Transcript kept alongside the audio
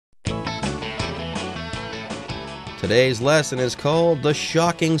Today's lesson is called The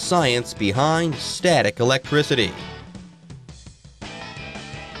Shocking Science Behind Static Electricity.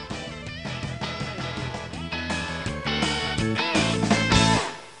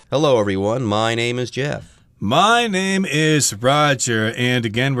 Hello, everyone. My name is Jeff. My name is Roger, and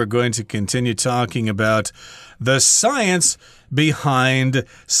again, we're going to continue talking about the science behind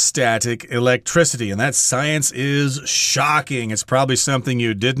static electricity. And that science is shocking. It's probably something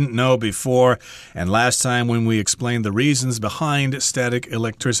you didn't know before. And last time when we explained the reasons behind static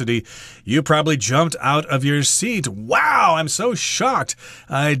electricity, you probably jumped out of your seat. Wow, I'm so shocked.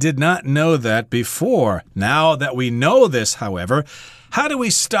 I did not know that before. Now that we know this, however, how do we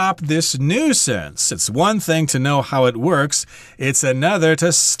stop this nuisance? It's one thing to know how it works. It's another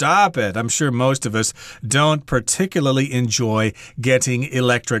to stop it. I'm sure most of us don't particularly enjoy getting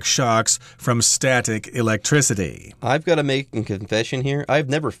electric shocks from static electricity. I've got to make a confession here. I've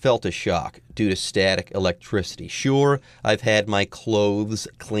never felt a shock due to static electricity. Sure, I've had my clothes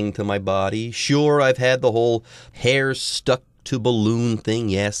cling to my body. Sure, I've had the whole hair stuck to balloon thing.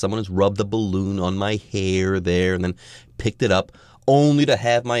 Yes, someone has rubbed a balloon on my hair there and then picked it up, only to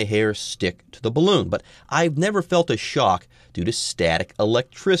have my hair stick to the balloon. But I've never felt a shock due to static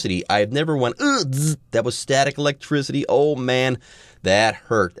electricity. I've never went, ugh, that was static electricity. Oh, man, that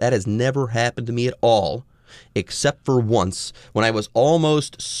hurt. That has never happened to me at all, except for once when I was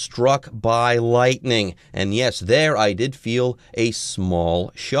almost struck by lightning. And yes, there I did feel a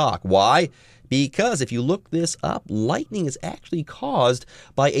small shock. Why? Because if you look this up, lightning is actually caused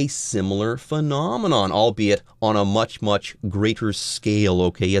by a similar phenomenon, albeit on a much, much greater scale,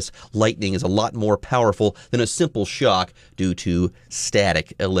 okay? Yes, lightning is a lot more powerful than a simple shock due to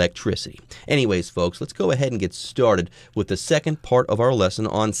static electricity. Anyways, folks, let's go ahead and get started with the second part of our lesson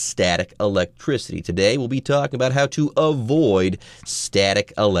on static electricity. Today, we'll be talking about how to avoid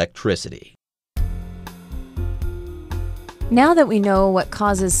static electricity. Now that we know what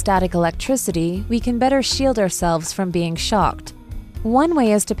causes static electricity, we can better shield ourselves from being shocked. One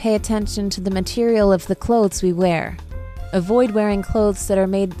way is to pay attention to the material of the clothes we wear. Avoid wearing clothes that are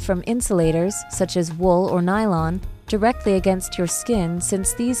made from insulators, such as wool or nylon, directly against your skin,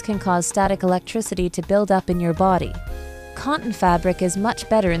 since these can cause static electricity to build up in your body. Cotton fabric is much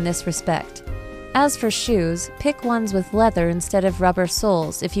better in this respect. As for shoes, pick ones with leather instead of rubber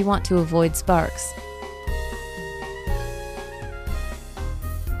soles if you want to avoid sparks.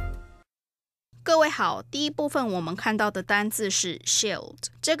 各位好，第一部分我们看到的单字是 shield，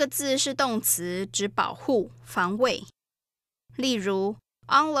 这个字是动词，指保护、防卫。例如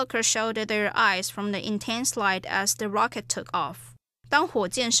Onlookers shielded their eyes from the intense light as the rocket took off. 当火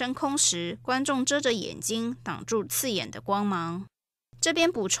箭升空时，观众遮着眼睛，挡住刺眼的光芒。这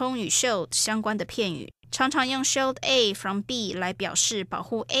边补充与 shield 相关的片语，常常用 shield A from B 来表示保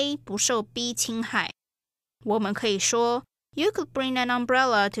护 A 不受 B 侵害。我们可以说You could bring an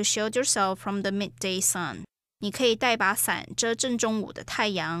umbrella to shield yourself from the midday sun. 你可以带把伞遮正中午的太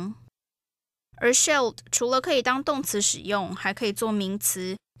阳。而 shield 除了可以当动词使用，还可以做名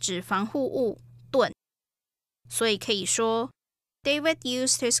词，指防护物、盾。所以可以说 David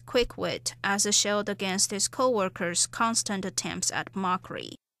used his quick wit as a shield against his coworkers' constant attempts at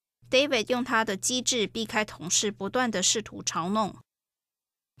mockery. David 用他的机智避开同事不断的试图嘲弄。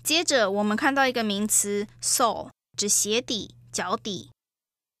接着我们看到一个名词 sole，指鞋底、脚底，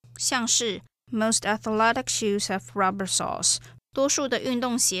像是 Most athletic shoes have rubber soles. 多数的运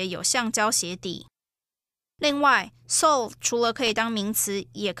动鞋有橡胶鞋底。另外 sole 除了可以当名词，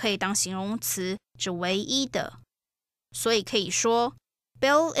也可以当形容词，指唯一的。所以可以说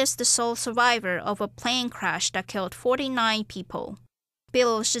Bill is the sole survivor of a plane crash that killed 49 people.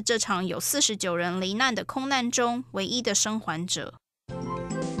 Bill 是这场有49人罹难的空难中唯一的生还者。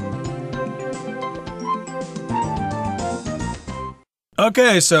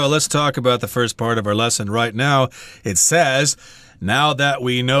Okay, so let's talk about the first part of our lesson right now. It says, now that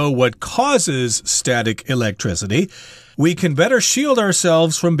we know what causes static electricity, we can better shield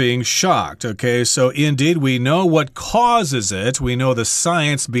ourselves from being shocked. Okay, so indeed we know what causes it. We know the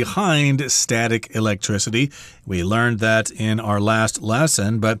science behind static electricity. We learned that in our last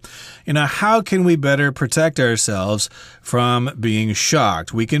lesson, but how can we better protect ourselves from being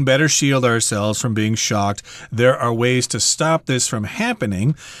shocked? We can better shield ourselves from being shocked. There are ways to stop this from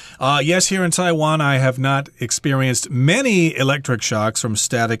happening. Yes, here in Taiwan, I have not experienced many electric shocks from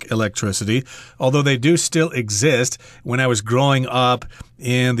static electricity, although they do still exist. When I was growing up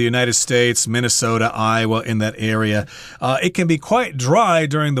in the United States, Minnesota, Iowa, in that area. It can be quite dry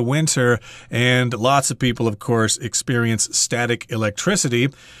during the winter, and lots of people, of course, experience static electricity.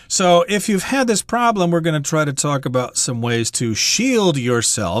 So if you've had this problem, we're going to try to talk about some ways to shield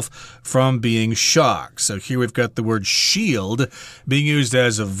yourself from being shocked. So here we've got the word shield being used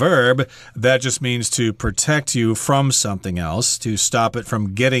as a verb. That just means to protect you from something else, to stop it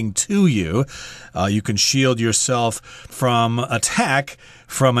from getting to you. You can shield yourself from attack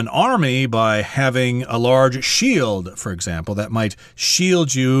from an army by having a large shield, for example. That might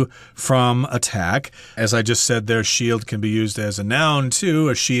shield you from attack. As I just said there, shield can be used as a noun too.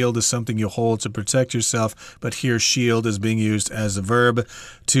 A shield is something you hold to protect yourself, but here shield is being used as a verb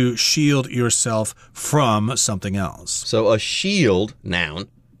to shield yourself from something else. So a shield, noun,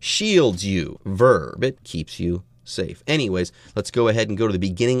 shields you, verb. It keeps you safe. Anyways, let's go ahead and go to the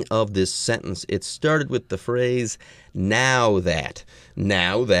beginning of this sentence. It started with the phrase, now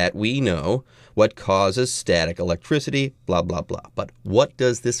that we know what causes static electricity, blah, blah, blah. But what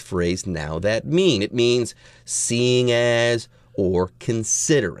does this phrase now that mean? It means seeing as or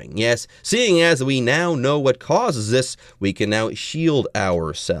considering. Yes, seeing as we now know what causes this, we can now shield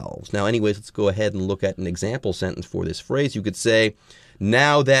ourselves. Now, anyways, let's go ahead and look at an example sentence for this phrase. You could say,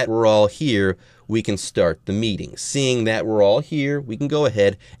 now that we're all here, we can start the meeting. Seeing that we're all here, we can go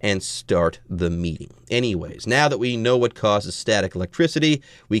ahead and start the meeting. Anyways, now that we know what causes static electricity,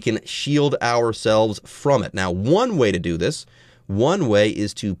 we can shield ourselves from it. Now, one way to do this, one way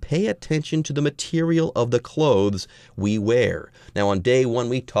is to pay attention to the material of the clothes we wear. Now, on day one,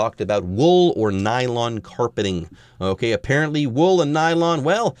 we talked about wool or nylon carpeting. Okay, apparently wool and nylon,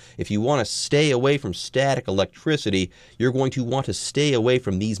 well, if you want to stay away from static electricity, you're going to want to stay away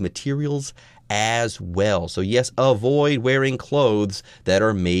from these materials as well. So yes, avoid wearing clothes that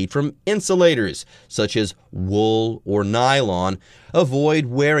are made from insulators, such as wool or nylon. Avoid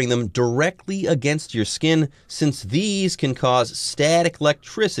wearing them directly against your skin, since these can cause static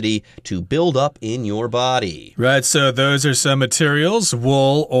electricity to build up in your body. Right, so those are some materials,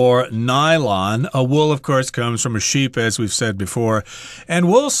 wool or nylon. A wool, of course, comes from a sheep, as we've said before. And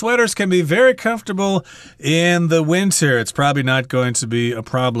wool sweaters can be very comfortable in the winter. It's probably not going to be a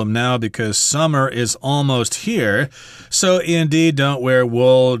problem now because summer is almost here. So indeed, don't wear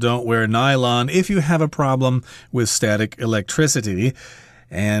wool, don't wear nylon if you have a problem with static electricity.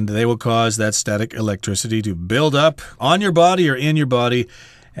 And they will cause that static electricity to build up on your body or in your body.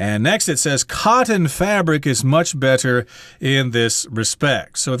 And next it says cotton fabric is much better in this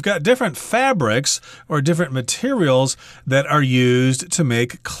respect. So we've got different fabrics or different materials that are used to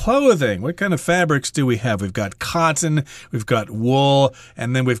make clothing. What kind of fabrics do we have? We've got cotton, we've got wool,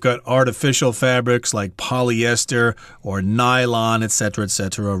 and then we've got artificial fabrics like polyester or nylon, etc.,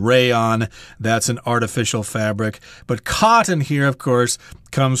 etc. Rayon, that's an artificial fabric. But cotton here, of course,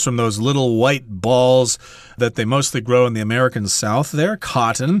 comes from those little white balls that they mostly grow in the American South there,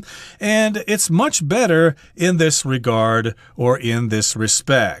 cotton, and it's much better in this regard or in this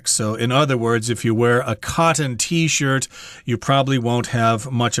respect. So in other words, if you wear a cotton t-shirt, you probably won't have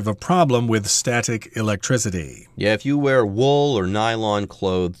much of a problem with static electricity. Yeah, if you wear wool or nylon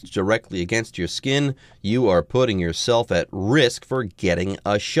clothes directly against your skin, you are putting yourself at risk for getting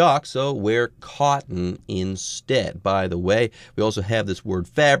a shock, so wear cotton instead. By the way, we also have this word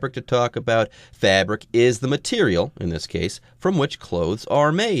fabric to talk about. Fabric is the material, in this case, from which clothes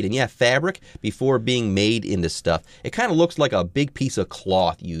are made. And yeah, fabric, before being made into stuff, it kind of looks like a big piece of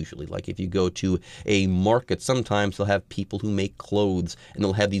cloth usually. Like if you go to a market, sometimes they'll have people who make clothes, and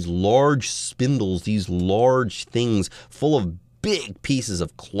they'll have these large spindles, these large things full of big pieces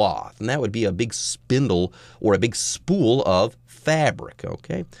of cloth, and that would be a big spindle or a big spool of fabric,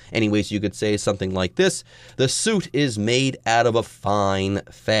 okay? Anyways, you could say something like this: the suit is made out of a fine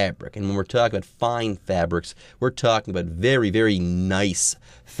fabric. And when we're talking about fine fabrics, we're talking about very, very nice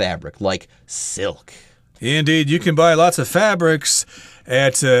fabric, like silk. Indeed, you can buy lots of fabrics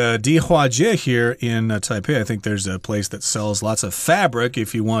at Dihuajie here in Taipei. I think there's a place that sells lots of fabric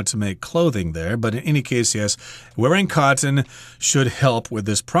if you want to make clothing there. But in any case, yes, wearing cotton should help with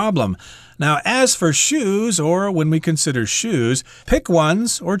this problem. Now, as for shoes, or when we consider shoes, pick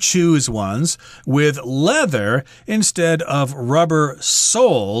ones or choose ones with leather instead of rubber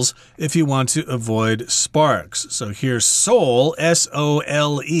soles if you want to avoid sparks. So here's sole,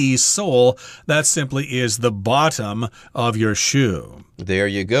 S-O-L-E, sole. That simply is the bottom of your shoe. There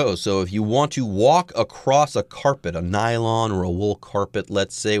you go. So if you want to walk across a carpet, a nylon or a wool carpet,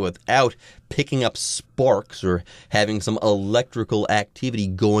 let's say, without picking up sparks or having some electrical activity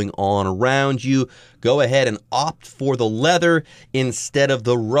going on around you, go ahead and opt for the leather instead of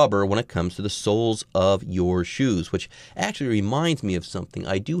the rubber when it comes to the soles of your shoes, which actually reminds me of something.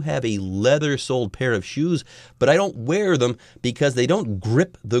 I do have a leather-soled pair of shoes, but I don't wear them because they don't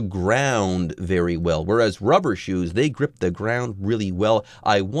grip the ground very well, whereas rubber shoes, they grip the ground really well.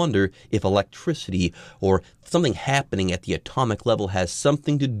 I wonder if electricity or something happening at the atomic level has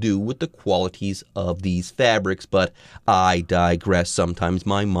something to do with the qualities of these fabrics, but I digress. Sometimes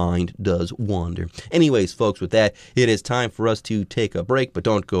my mind does wander. Anyways, folks, with that, it is time for us to take a break, but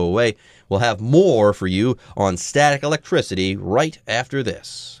don't go away. We'll have more for you on static electricity right after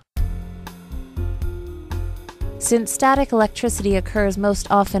this. Since static electricity occurs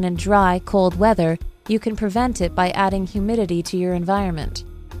most often in dry, cold weather, you can prevent it by adding humidity to your environment.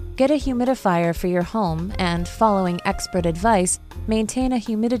 Get a humidifier for your home and, following expert advice, maintain a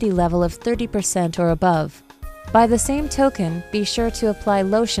humidity level of 30% or above. By the same token, be sure to apply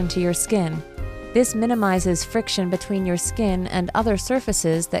lotion to your skin. This minimizes friction between your skin and other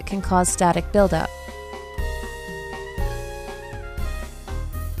surfaces that can cause static buildup.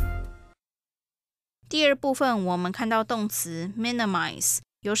 第二部分我们看到动词 minimize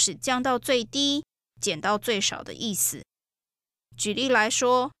有使降到最低、减到最少的意思。举例来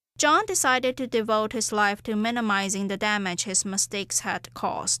说， John decided to devote his life to minimizing the damage his mistakes had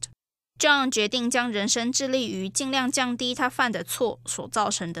caused. John 决定将人生致力于尽量降低他犯的错所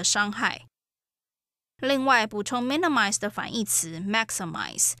造成的伤害。另外，补充 minimize 的反义词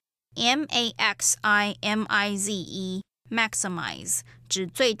maximize, M-A-X-I-M-I-Z-E, maximize 指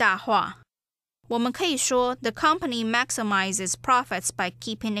最大化。我们可以说 The company maximizes profits by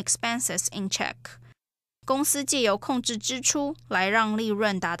keeping expenses in check. 公司借由控制支出来让利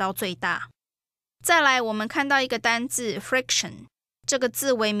润达到最大。再来，我们看到一个单字 friction， 这个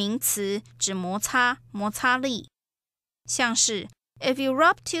字为名词，指摩擦、摩擦力。像是 If you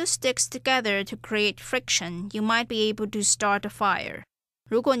rub two sticks together to create friction, you might be able to start a fire.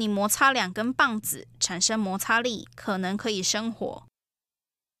 如果你摩擦两根棒子，产生摩擦力，可能可以生火。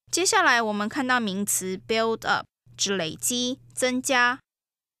接下来我们看到名词 build up， 指累积、增加。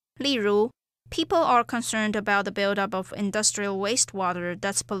例如People are concerned about the buildup of industrial wastewater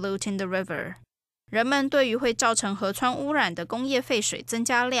that's polluting the river. 人们对于会造成河川污染的工业废水增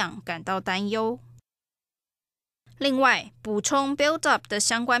加量感到担忧。另外，补充 build up 的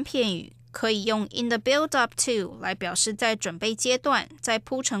相关片语，可以用 in the build up to 来表示在准备阶段，在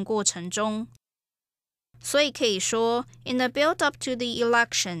铺陈过程中。所以可以说 In the build up to the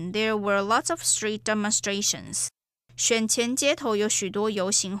election, there were lots of street demonstrations. 选前街头有许多游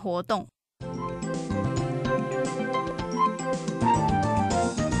行活动。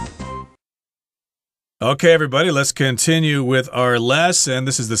Okay, everybody, let's continue with our lesson.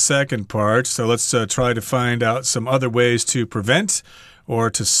 This is the second part, so let's try to find out some other ways to prevent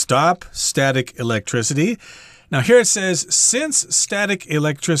or to stop static electricity. Now, here it says, since static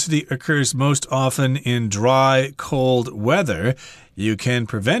electricity occurs most often in dry, cold weather, you can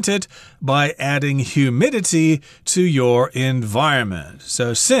prevent it by adding humidity to your environment.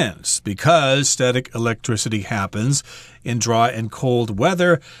 So because static electricity happens in dry and cold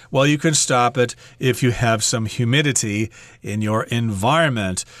weather, well, you can stop it if you have some humidity in your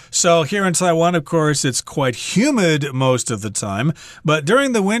environment. So here in Taiwan, of course, it's quite humid most of the time, but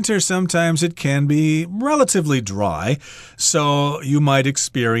during the winter, sometimes it can be relatively dry. So you might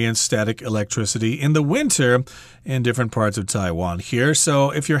experience static electricity in the winter in different parts of Taiwan here.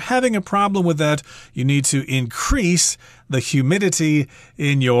 So if you're having a problem with that, you need to increase the humidity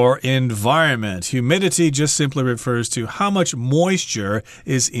in your environment. Humidity just simply refers to how much moisture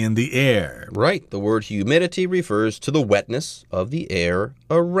is in the air. Right. The word humidity refers to the wetness of the air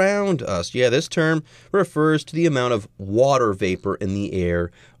around us. Yeah, this term refers to the amount of water vapor in the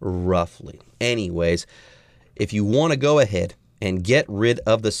air, roughly. Anyways, if you want to go ahead and get rid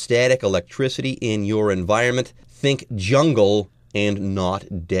of the static electricity in your environment, think jungle and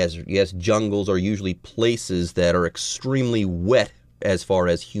not desert. Yes, jungles are usually places that are extremely wet as far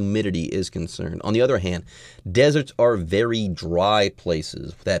as humidity is concerned. On the other hand, deserts are very dry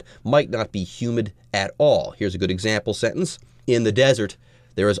places that might not be humid at all. Here's a good example sentence. In the desert,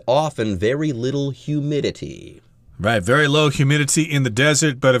 there is often very little humidity. Right, very low humidity in the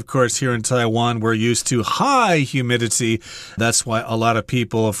desert, but of course here in Taiwan we're used to high humidity. That's why a lot of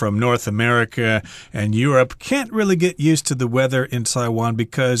people from North America and Europe can't really get used to the weather in Taiwan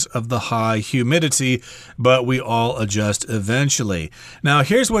because of the high humidity, but we all adjust eventually. Now,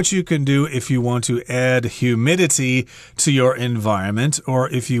 here's what you can do if you want to add humidity to your environment, or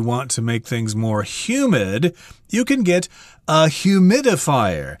if you want to make things more humid you can get a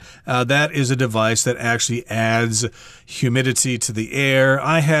humidifier. That is a device that actually adds humidity to the air.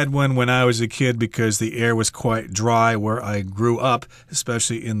 I had one when I was a kid because the air was quite dry where I grew up,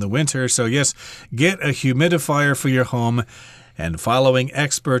 especially in the winter. So yes, get a humidifier for your home. And following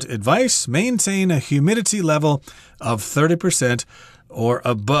expert advice, maintain a humidity level of 30% or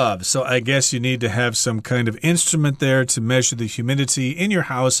above. So I guess you need to have some kind of instrument there to measure the humidity in your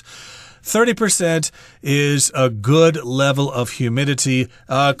house. 30% is a good level of humidity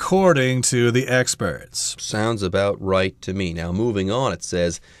according to the experts. Sounds about right to me. Now, moving on, it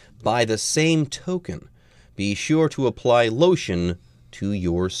says, by the same token, be sure to apply lotion to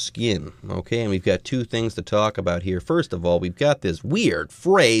your skin. Okay, and we've got two things to talk about here. First of all, we've got this weird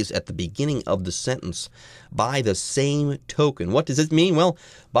phrase at the beginning of the sentence, by the same token. What does it mean? Well,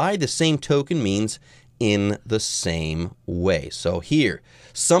 by the same token means in the same way. So here,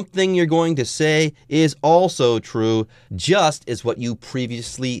 something you're going to say is also true, just as what you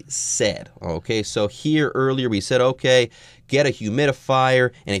previously said. Okay, so here earlier we said, okay, get a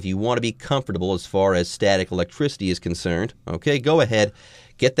humidifier, and if you want to be comfortable as far as static electricity is concerned, okay, go ahead,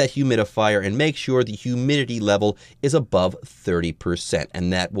 get that humidifier and make sure the humidity level is above 30%,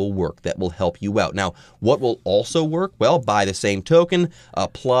 and that will work. That will help you out. Now, what will also work? Well, by the same token,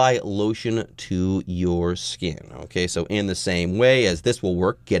 apply lotion to your skin. Okay, so in the same way as this will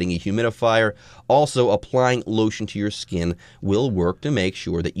work, getting a humidifier, also applying lotion to your skin will work to make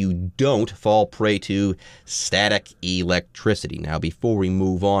sure that you don't fall prey to static electricity. Now, before we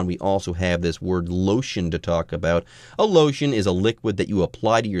move on, we also have this word lotion to talk about. A lotion is a liquid that you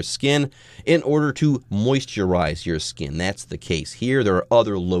apply to your skin in order to moisturize your skin. That's the case here. There are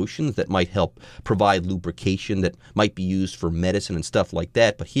other lotions that might help provide lubrication that might be used for medicine and stuff like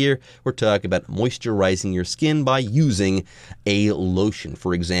that. But here we're talking about moisturizing your skin by using a lotion.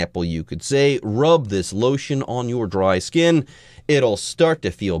 For example, you could say, rub this lotion on your dry skin. It'll start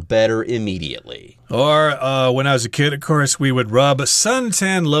to feel better immediately. Or when I was a kid, of course, we would rub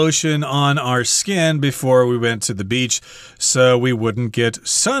suntan lotion on our skin before we went to the beach so we wouldn't get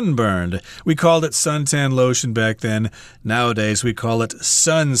sunburned. We called it suntan lotion back then. Nowadays, we call it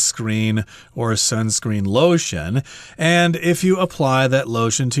sunscreen or sunscreen lotion. And if you apply that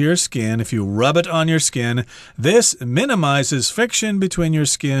lotion to your skin, if you rub it on your skin, this minimizes friction between your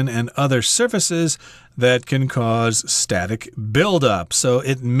skin and other surfaces that can cause static buildup. So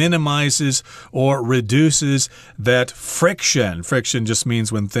it minimizes or reduces that friction. Friction just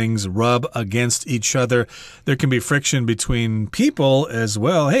means when things rub against each other. There can be friction between people as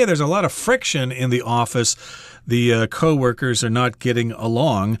well. Hey, there's a lot of friction in the office. The co-workers are not getting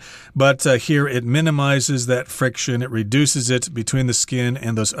along, but here it minimizes that friction. It reduces it between the skin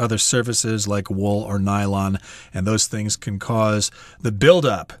and those other surfaces like wool or nylon, and those things can cause the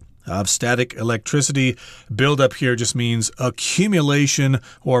buildup of static electricity. Buildup here just means accumulation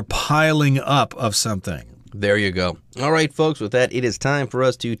or piling up of something. There you go. All right, folks, with that, it is time for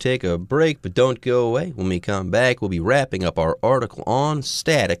us to take a break, but don't go away. When we come back, we'll be wrapping up our article on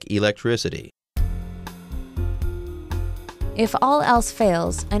static electricity. If all else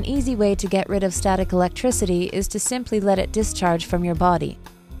fails, an easy way to get rid of static electricity is to simply let it discharge from your body.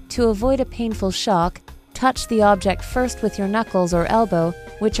 To avoid a painful shock, touch the object first with your knuckles or elbow,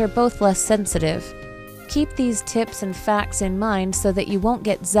 which are both less sensitive. Keep these tips and facts in mind so that you won't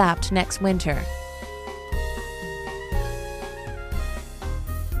get zapped next winter.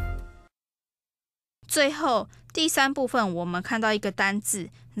 最后，第三部分我们看到一个单字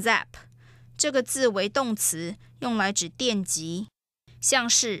zap， 这个字为动词，用来指电击，像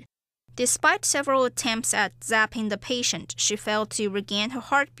是 Despite several attempts at zapping the patient, she failed to regain her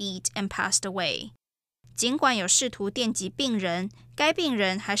heartbeat and passed away. 尽管有试图电击病人，该病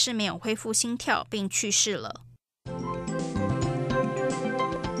人还是没有恢复心跳并去世了。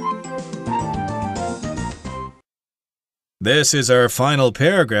This is our final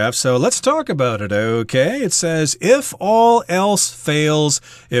paragraph, so let's talk about it, okay? It says, if all else fails,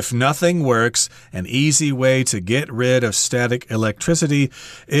 if nothing works, an easy way to get rid of static electricity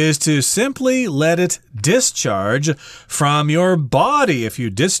is to simply let it discharge from your body. If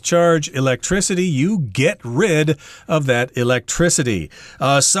you discharge electricity, you get rid of that electricity.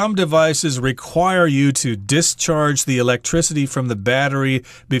 Some devices require you to discharge the electricity from the battery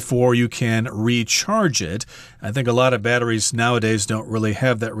before you can recharge it. I think a lot of batteries nowadays don't really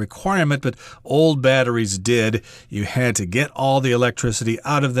have that requirement, but old batteries did. You had to get all the electricity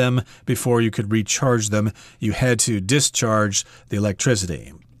out of them before you could recharge them. You had to discharge the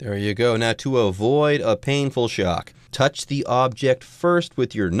electricity. There you go. Now, to avoid a painful shock, touch the object first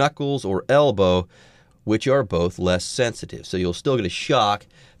with your knuckles or elbow, which are both less sensitive. So you'll still get a shock,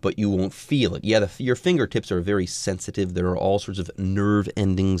 but you won't feel it. Yeah, your fingertips are very sensitive. There are all sorts of nerve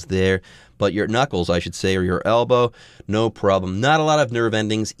endings there. But your knuckles, I should say, or your elbow, no problem. Not a lot of nerve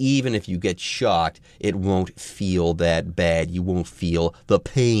endings. Even if you get shocked, it won't feel that bad. You won't feel the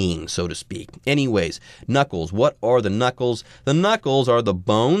pain, so to speak. Anyways, knuckles. What are the knuckles? The knuckles are the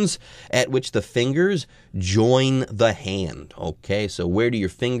bones at which the fingers join the hand. Okay, so where do your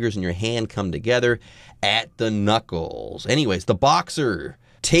fingers and your hand come together? At the knuckles. Anyways, the boxer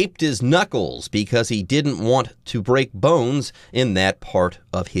taped his knuckles because he didn't want to break bones in that part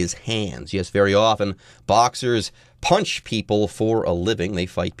of his hands. Yes, very often boxers punch people for a living. They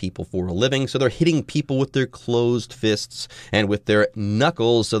fight people for a living, so they're hitting people with their closed fists and with their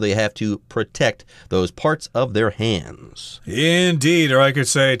knuckles, so they have to protect those parts of their hands. Indeed, or I could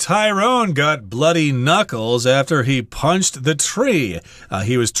say Tyrone got bloody knuckles after he punched the tree.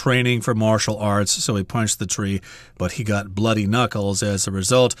 He was training for martial arts, so he punched the tree, but he got bloody knuckles as a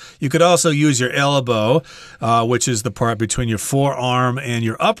result. You could also use your elbow, which is the part between your forearm and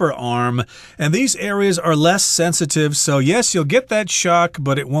your upper arm, and these areas are less sensitive. So yes, you'll get that shock,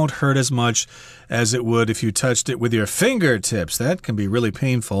 but it won't hurt as much as it would if you touched it with your fingertips. That can be really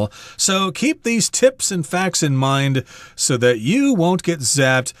painful. So keep these tips and facts in mind so that you won't get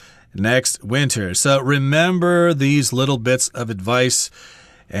zapped next winter. So remember these little bits of advice,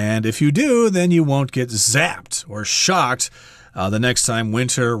 and if you do, then you won't get zapped or shocked the next time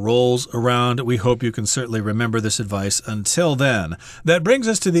winter rolls around. We hope you can certainly remember this advice until then. That brings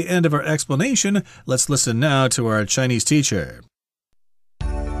us to the end of our explanation. Let's listen now to our Chinese teacher.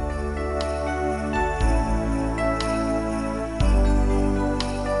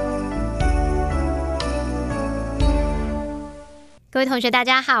 各位同学大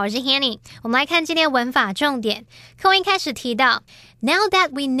家好，我是 Hanny。 我们来看今天的文法重点。课文一开始提到 Now that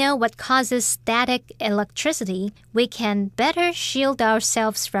we know what causes static electricity, we can better shield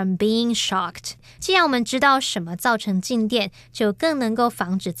ourselves from being shocked. 既然我们知道什么造成静电，就更能够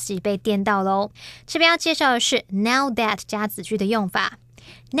防止自己被电到咯。这边要介绍的是 Now that 加子句的用法。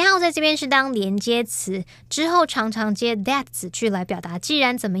Now 在这边是当连接词，之后常常接 that 子句来表达既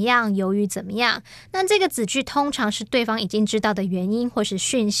然怎么样，由于怎么样。那这个子句通常是对方已经知道的原因或是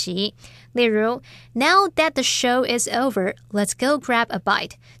讯息。例如 Now that the show is over, let's go grab a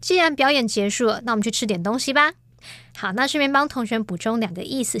bite. 既然表演结束了，那我们去吃点东西吧。好，那顺便帮同学补充两个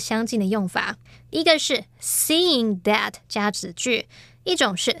意思相近的用法，一个是 seeing that 加子句，一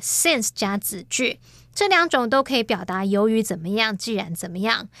种是 since 加子句。这两种都可以表达由于怎么样，既然怎么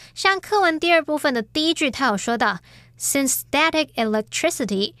样。像课文第二部分的第一句，它有说到 Since static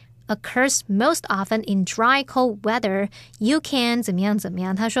electricity occurs most often in dry cold weather, you can 怎么样怎么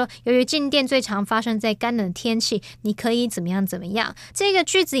样。他说由于静电最常发生在干冷的天气，你可以怎么样怎么样。这个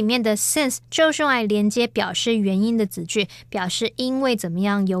句子里面的 since 就是用来连接表示原因的子句，表示因为怎么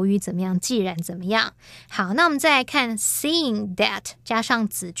样，由于怎么样，既然怎么样。好，那我们再来看 seeing that 加上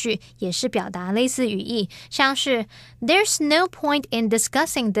子句，也是表达类似语义，像是 There's no point in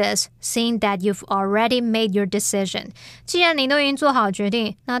discussing this, seeing that you've already made your decision. 既然你都已经做好决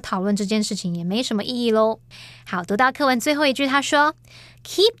定，那讨论这件事情也没什么意义咯。好，读到课文最后一句，他说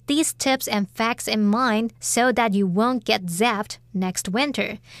Keep these tips and facts in mind so that you won't get zapped next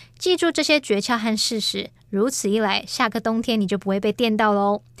winter. 记住这些诀窍和事实，如此一来，下个冬天你就不会被电到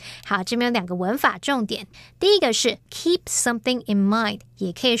咯。好，这边有两个文法重点，第一个是 keep something in mind，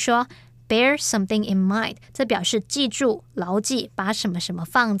 也可以说Bear something in mind， 这表示记住、牢记，把什么什么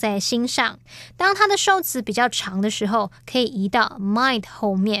放在心上。当它的受词比较长的时候，可以移到 mind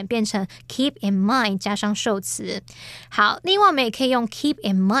后面，变成 keep in mind 加上受词。好，另外我们也可以用 keep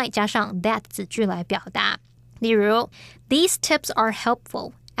in mind 加上 that 子句来表达。例如 These tips are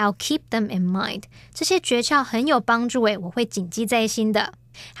helpful, I'll keep them in mind. 这些诀窍很有帮助我会谨记在心的。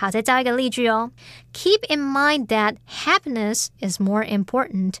好，再造一个例句哦。Keep in mind that happiness is more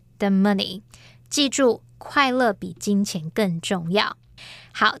important than money. 记住，快乐比金钱更重要。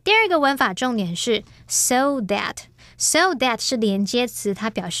好，第二个文法重点是 so that。So that 是连接词，它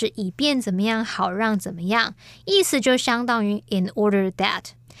表示以便怎么样，好让怎么样，意思就相当于 in order that。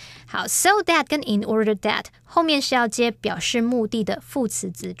好 ，so that 跟 in order that 后面是要接表示目的的副词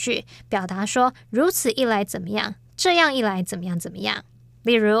子句，表达说如此一来怎么样，这样一来怎么样怎么样。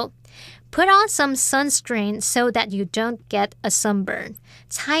例如 Put on some sunscreen so that you don't get a sunburn.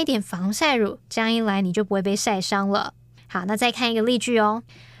 擦一点防晒乳，这样一来你就不会被晒伤了。好，那再看一个例句哦。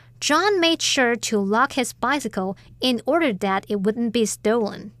John made sure to lock his bicycle in order that it wouldn't be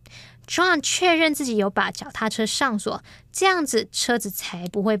stolen. John 确认自己有把脚踏车上锁，这样子车子才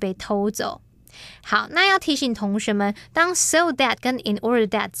不会被偷走。好，那要提醒同学们，当 so that 跟 in order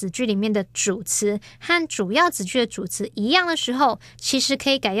that 子句里面的主词和主要子句的主词一样的时候，其实可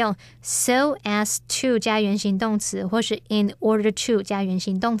以改用 so as to 加原形动词，或是 in order to 加原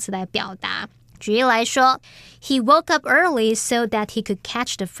形动词来表达。举例来说 He woke up early so that he could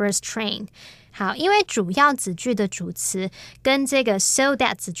catch the first train。好，因为主要子句的主词跟这个 so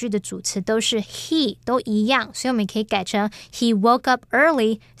that 子句的主词都是 he 都一样，所以我们可以改成 He woke up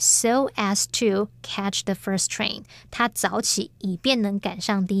early so as to catch the first train。他早起以便能赶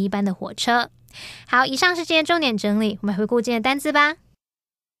上第一班的火车。好，以上是今天重点整理，我们回顾今天的单字吧。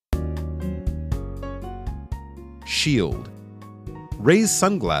Shield. Ray's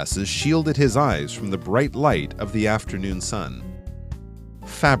sunglasses shielded his eyes from the bright light of the afternoon sun.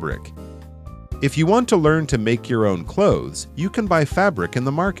 Fabric. If you want to learn to make your own clothes, you can buy fabric in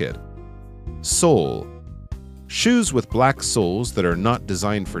the market. Sole. Shoes with black soles that are not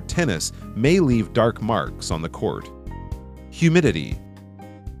designed for tennis may leave dark marks on the court. Humidity.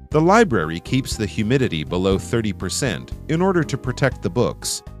 The library keeps the humidity below 30% in order to protect the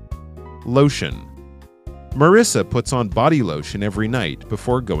books. Lotion. Marissa puts on body lotion every night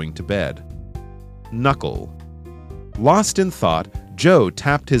before going to bed. Knuckle. Lost in thought, Joe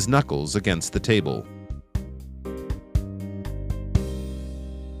tapped his knuckles against the table.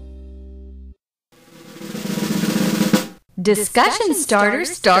 Discussion starter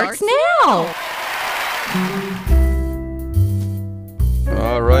starts now.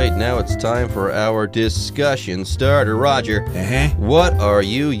 All right, now it's time for our discussion starter. Roger, what are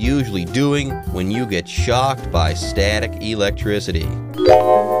you usually doing when you get shocked by static electricity?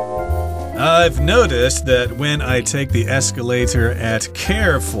 I've noticed that when I take the escalator at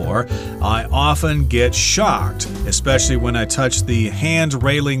Carrefour, I often get shocked, especially when I touch the hand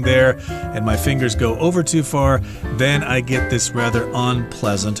railing there and my fingers go over too far. Then I get this rather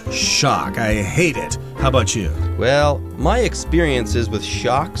unpleasant shock. I hate it. How about you? Well, my experiences with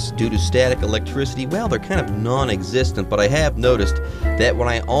shocks due to static electricity, well, they're kind of non-existent, but I have noticed that when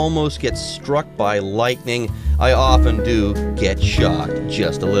I almost get struck by lightning, I often do get shocked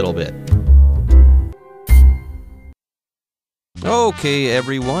just a little bit. Okay,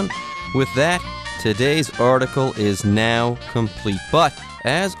 everyone. With that, today's article is now complete. But,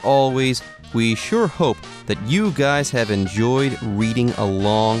 as always, we sure hope that you guys have enjoyed reading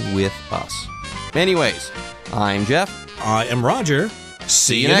along with us. Anyways, I'm Jeff. I am Roger.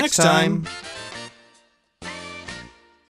 See you next time.